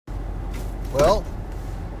Well,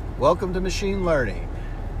 welcome to machine learning.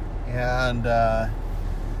 And, I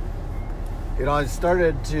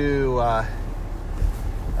started to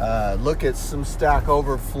look at some Stack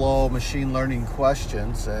Overflow machine learning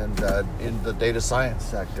questions and in the data science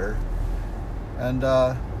sector. And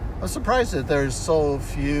I'm surprised that there's so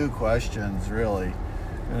few questions, really,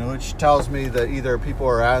 which tells me that either people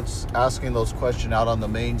are asking those questions out on the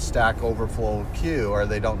main Stack Overflow queue, or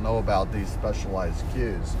they don't know about these specialized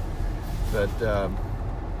queues. But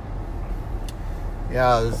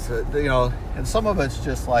and some of it's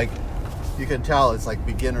just like, you can tell it's like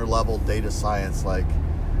beginner level data science, like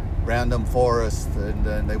random forest, and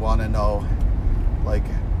then they want to know, like,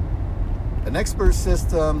 an expert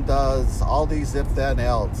system does all these if then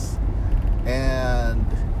else, and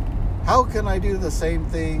how can I do the same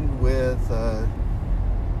thing with a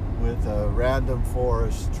random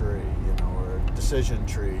forest tree, or a decision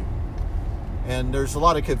tree? And there's a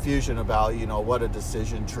lot of confusion about, what a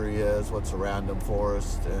decision tree is, what's a random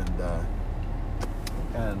forest,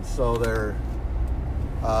 and so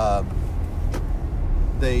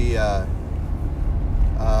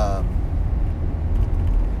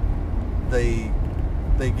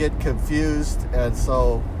they get confused, and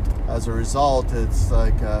so as a result, it's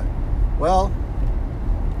like,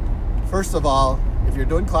 first of all, if you're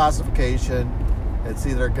doing classification, it's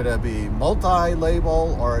either going to be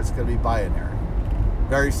multi-label or it's going to be binary.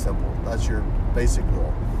 Very simple. That's your basic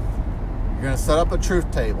rule. You're going to set up a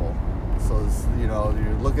truth table. So,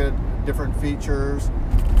 you're looking at different features,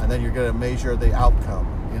 and then you're going to measure the outcome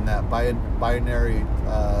in that binary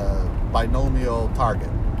binomial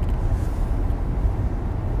target.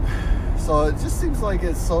 So it just seems like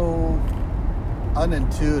it's so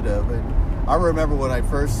unintuitive. And I remember when I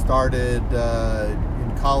first started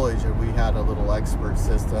in college, and we had a little expert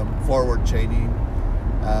system, forward chaining.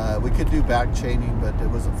 We could do back chaining, but it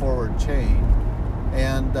was a forward chain.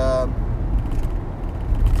 And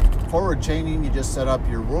forward chaining, you just set up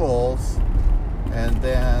your rules, and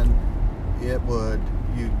then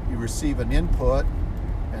you receive an input,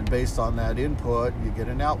 and based on that input, you get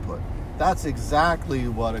an output. That's exactly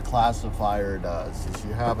what a classifier does. Is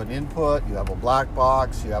you have an input, you have a black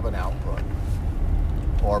box, you have an output,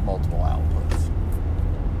 or multiple outputs.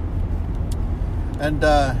 And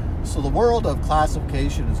so the world of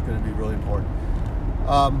classification is going to be really important.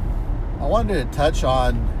 I wanted to touch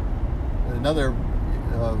on another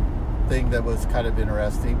thing that was kind of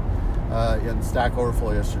interesting in Stack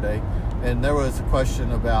Overflow yesterday. And there was a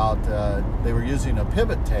question about, they were using a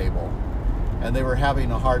pivot table, and they were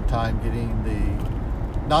having a hard time getting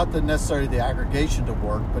not necessarily the aggregation to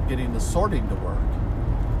work, but getting the sorting to work.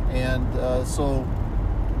 And so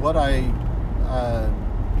what I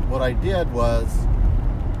did was,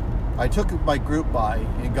 I took my group by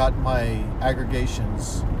and got my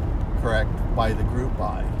aggregations correct by the group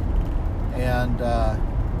by, and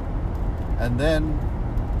then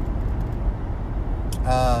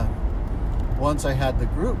once I had the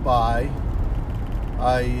group by,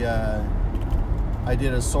 I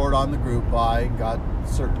did a sort on the group by, got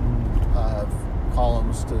certain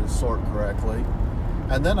columns to sort correctly,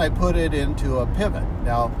 and then I put it into a pivot.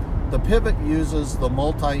 Now, the pivot uses the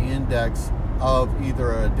multi-index of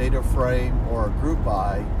either a data frame or a group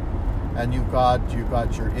by, and you've got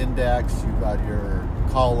your index, you've got your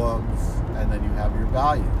columns, and then you have your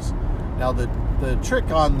values. Now, the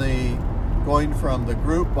trick on the going from the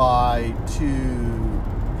group by to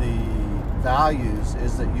the values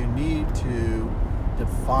is that you need to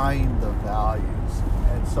define the values.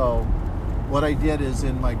 And so what I did is,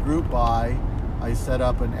 in my group by, I set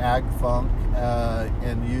up an ag func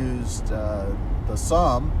and used the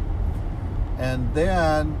sum, and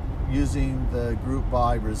then using the group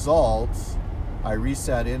by results, I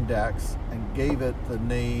reset index and gave it the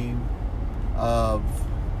name of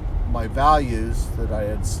my values that I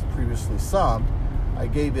had previously summed. I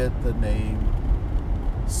gave it the name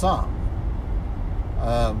sum.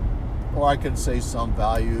 Or I can say sum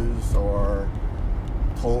values, or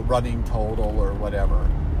running total, or whatever.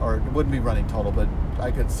 Or it wouldn't be running total, but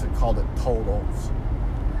I could call it totals.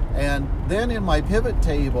 And then in my pivot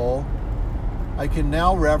table, I can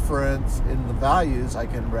now reference, in the values, I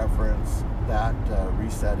can reference that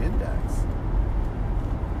reset index,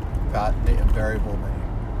 that variable name.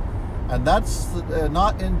 And that's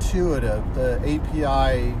not intuitive. The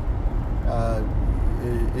API,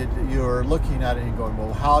 you're looking at it and going,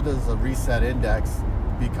 well, how does a reset index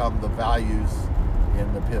become the values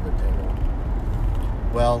in the pivot table?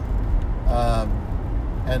 Well,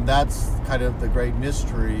 and that's kind of the great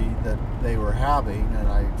mystery that they were having, and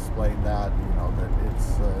I explained that, that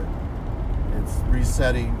It's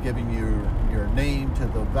resetting, giving you your name to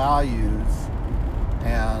the values,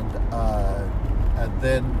 and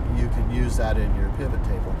then you can use that in your pivot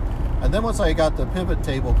table. And then once I got the pivot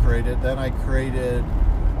table created, then I created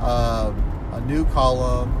a new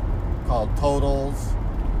column called totals,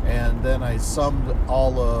 and then I summed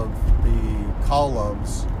all of the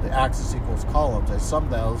columns, the axis equals columns, I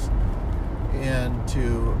summed those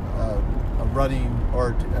into a running or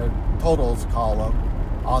a totals column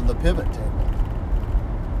on the pivot table.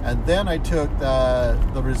 And then I took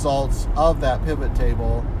the results of that pivot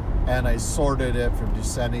table and I sorted it from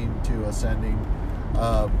descending to ascending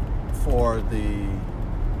for the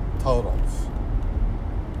totals.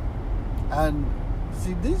 And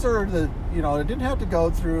see, these are the, I didn't have to go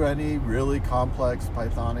through any really complex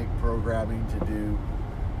Pythonic programming to do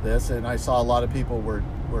this. And I saw a lot of people were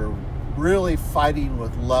really fighting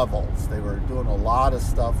with levels. They were doing a lot of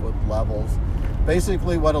stuff with levels.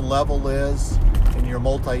 Basically, what a level is in your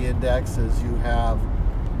multi-index is you have,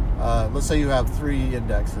 let's say you have 3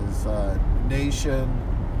 indexes, nation,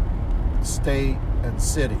 state, and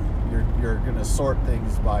city. You're going to sort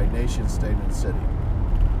things by nation, state, and city.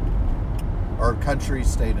 Or country,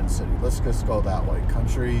 state, and city. Let's just go that way.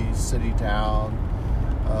 Country, city, town.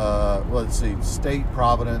 Let's see, state,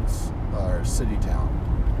 province, or city, town.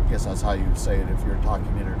 I guess that's how you say it if you're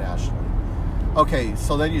talking internationally. Okay,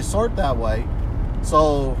 so then you sort that way.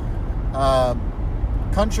 So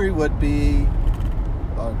country would be,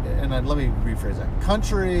 and then let me rephrase that.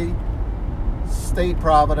 Country, state,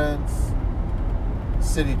 province,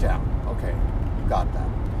 city, town. Okay, got that.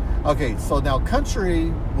 Okay, so now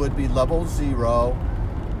country would be level 0,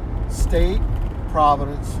 state,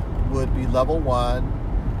 province would be level 1,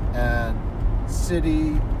 and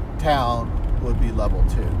city, town would be level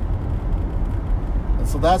 2. And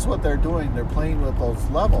so that's what they're doing. They're playing with those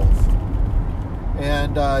levels.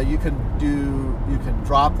 And you can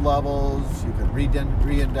drop levels, you can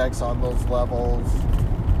re-index on those levels,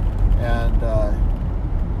 and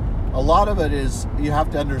a lot of it is you have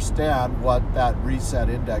to understand what that reset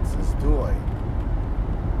index is doing.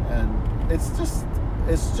 And it's just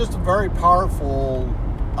a very powerful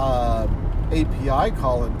API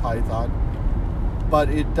call in Python, but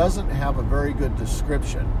it doesn't have a very good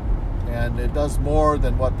description, and it does more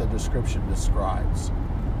than what the description describes.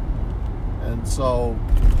 And so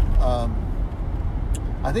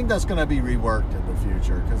I think that's going to be reworked in the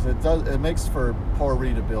future, because it makes for poor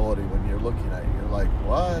readability when you're looking at it. You're like,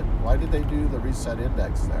 what? Why did they do the reset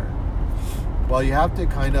index there? Well, you have to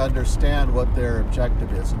kind of understand what their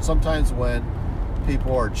objective is. And sometimes when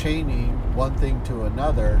people are chaining one thing to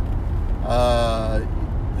another,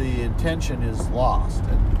 the intention is lost.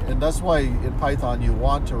 And that's why in Python you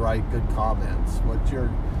want to write good comments.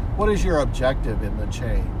 What is your objective in the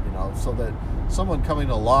chain? So that someone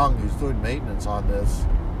coming along who's doing maintenance on this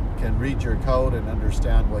can read your code and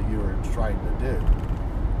understand what you were trying to do.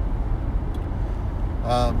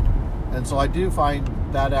 And so I do find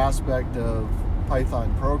that aspect of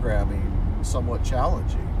Python programming somewhat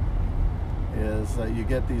challenging, is that you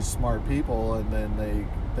get these smart people and then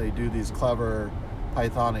they do these clever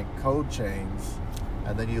Pythonic code chains,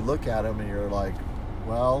 and then you look at them and you're like,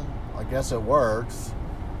 well, I guess it works,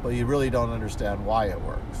 but you really don't understand why it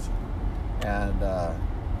works. And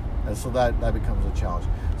so that becomes a challenge.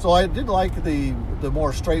 So I did like the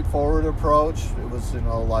more straightforward approach. It was,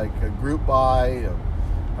 like a group by,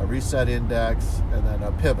 a reset index, and then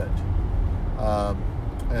a pivot.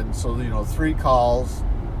 And so, 3 calls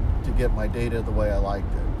to get my data the way I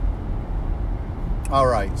liked it. All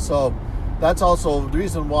right, so that's also the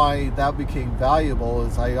reason why that became valuable,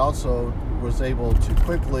 is I also was able to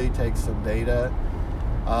quickly take some data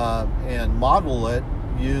and model it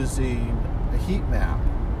using a Heatmap.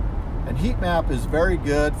 And Heatmap is very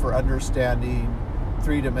good for understanding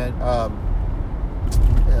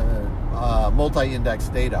multi-index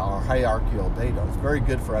data or hierarchical data. It's very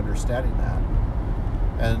good for understanding that.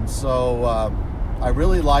 And so I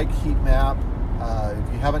really like Heatmap.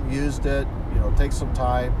 If you haven't used it, take some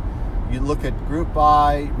time. You look at group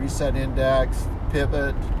by, reset index,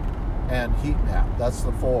 pivot, and Heatmap. That's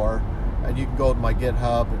the 4. And you can go to my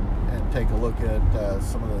GitHub and take a look at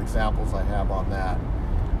some of the examples I have on that.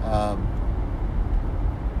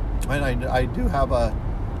 And I do have a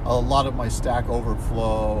lot of my Stack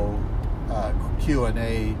Overflow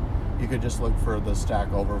Q&A. You can just look for the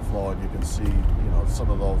Stack Overflow and you can see,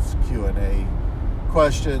 some of those Q&A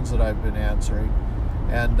questions that I've been answering.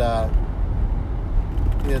 And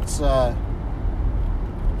it's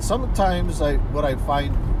sometimes what I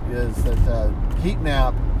find is that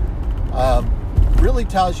Heatmap really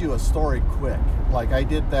tells you a story quick. Like I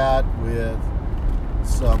did that with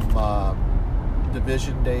some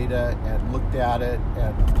division data and looked at it,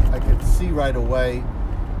 and I could see right away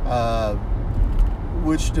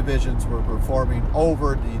which divisions were performing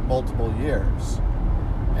over the multiple years.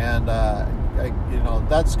 And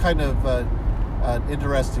that's kind of an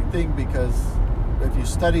interesting thing, because if you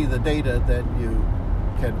study the data, then you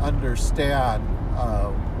can understand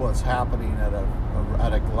what's happening at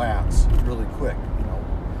a glance really quick.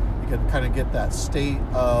 You can kind of get that state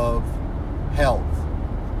of health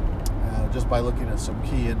just by looking at some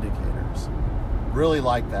key indicators. Really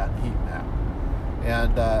like that heat map.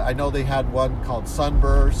 And I know they had one called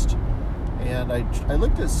Sunburst, and I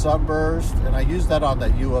looked at Sunburst, and I used that on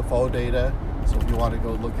that UFO data. So if you want to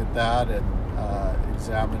go look at that and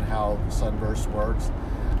examine how Sunburst works.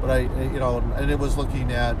 But and it was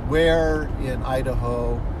looking at where in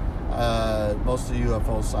Idaho most of the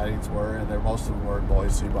UFO sightings were, and most of them were in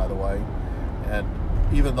Boise, by the way. And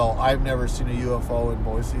even though I've never seen a UFO in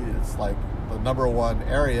Boise, it's like the number one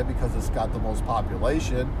area because it's got the most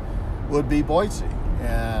population would be Boise.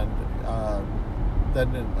 And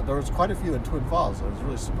then there was quite a few in Twin Falls. I was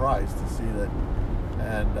really surprised to see that.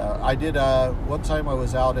 And I did one time I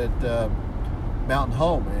was out at Mountain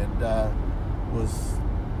Home and was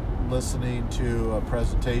listening to a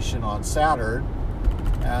presentation on Saturn,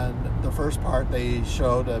 and the first part they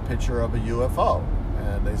showed a picture of a UFO,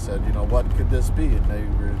 and they said, what could this be? And they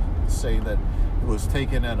were saying that it was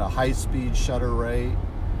taken at a high-speed shutter rate,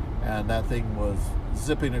 and that thing was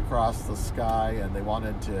zipping across the sky, and they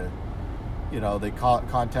wanted to, they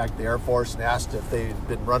contact the Air Force and asked if they'd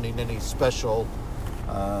been running any special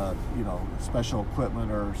special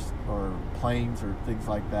equipment or planes or things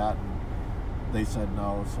like that, and they said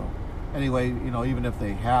no. So anyway, even if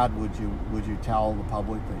they had, would you tell the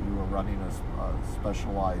public that you were running a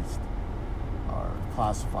specialized or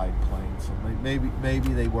classified plane? So maybe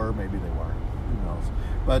they were, maybe they weren't. Who knows?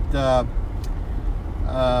 But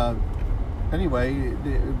anyway,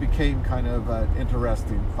 it became kind of an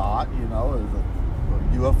interesting thought.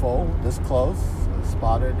 A UFO this close,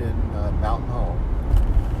 spotted in Mountain Home.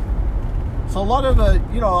 So a lot of the,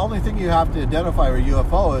 only thing you have to identify with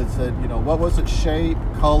UFO is that, what was its shape,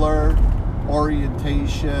 color,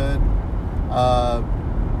 orientation,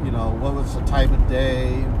 what was the time of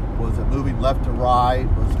day, was it moving left to right,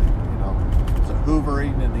 was it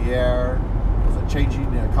hovering in the air, was it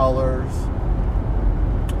changing the colors?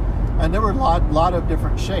 And there were a lot of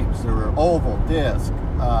different shapes. There were oval, disc,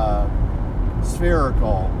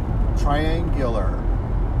 spherical, triangular,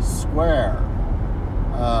 square,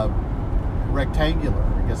 rectangular.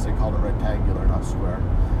 I guess they called it rectangular, not square.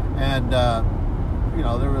 And there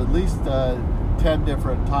were at least 10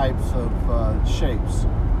 different types of shapes.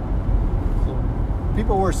 So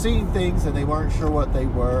people were seeing things and they weren't sure what they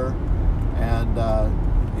were. And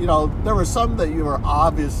there were some that you were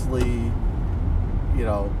obviously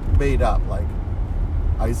made up. Like,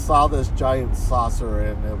 I saw this giant saucer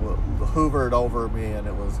and it hovered over me and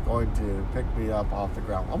it was going to pick me up off the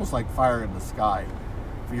ground, almost like Fire in the Sky,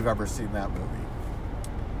 if you've ever seen that movie.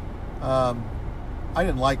 I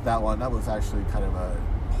didn't like that one. That was actually kind of a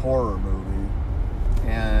horror movie,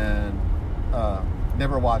 and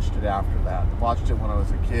never watched it after that. Watched it when I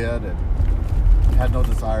was a kid and had no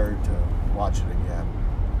desire to watch it again.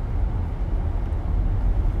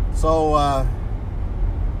 So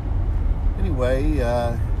anyway,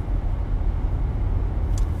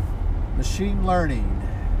 machine learning.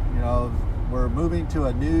 We're moving to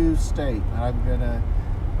a new state. I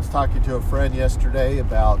was talking to a friend yesterday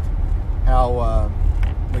about how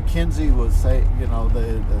McKinsey was saying,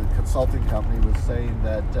 the consulting company was saying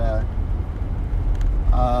that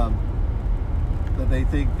that they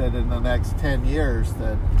think that in the next 10 years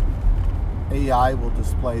that AI will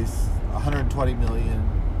displace 120 million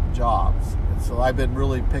jobs. And so I've been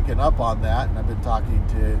really picking up on that, and I've been talking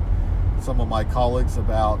to some of my colleagues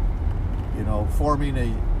about,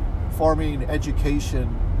 forming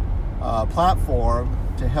education platform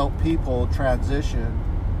to help people transition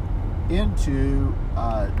into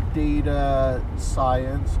data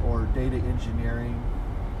science or data engineering,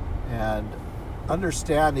 and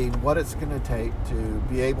understanding what it's going to take to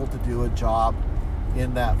be able to do a job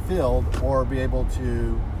in that field, or be able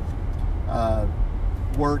to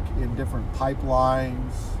work in different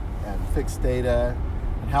pipelines and fix data,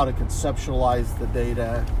 and how to conceptualize the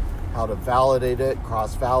data, how to validate it,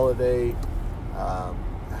 cross-validate,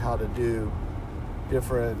 how to do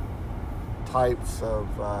different types of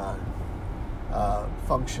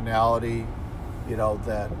functionality,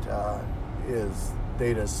 that is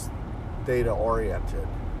data oriented.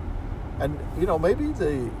 And maybe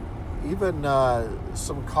even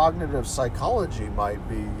some cognitive psychology might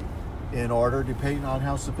be in order, depending on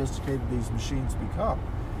how sophisticated these machines become.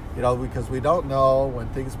 You know, because we don't know when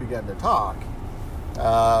things begin to talk,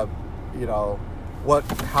 you know, what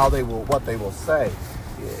they will say.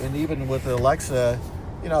 And even with Alexa,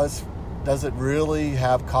 you know, does it really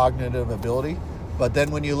have cognitive ability? But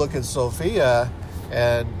then when you look at Sophia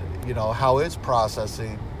and, you know, how it's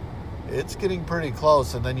processing, it's getting pretty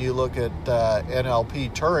close. And then you look at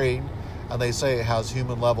NLP Turing, and they say it has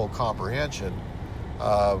human level comprehension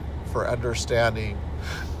for understanding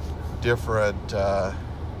different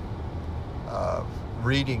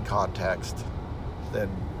reading context. Then,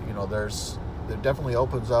 you know, it definitely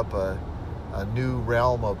opens up a new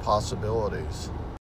realm of possibilities.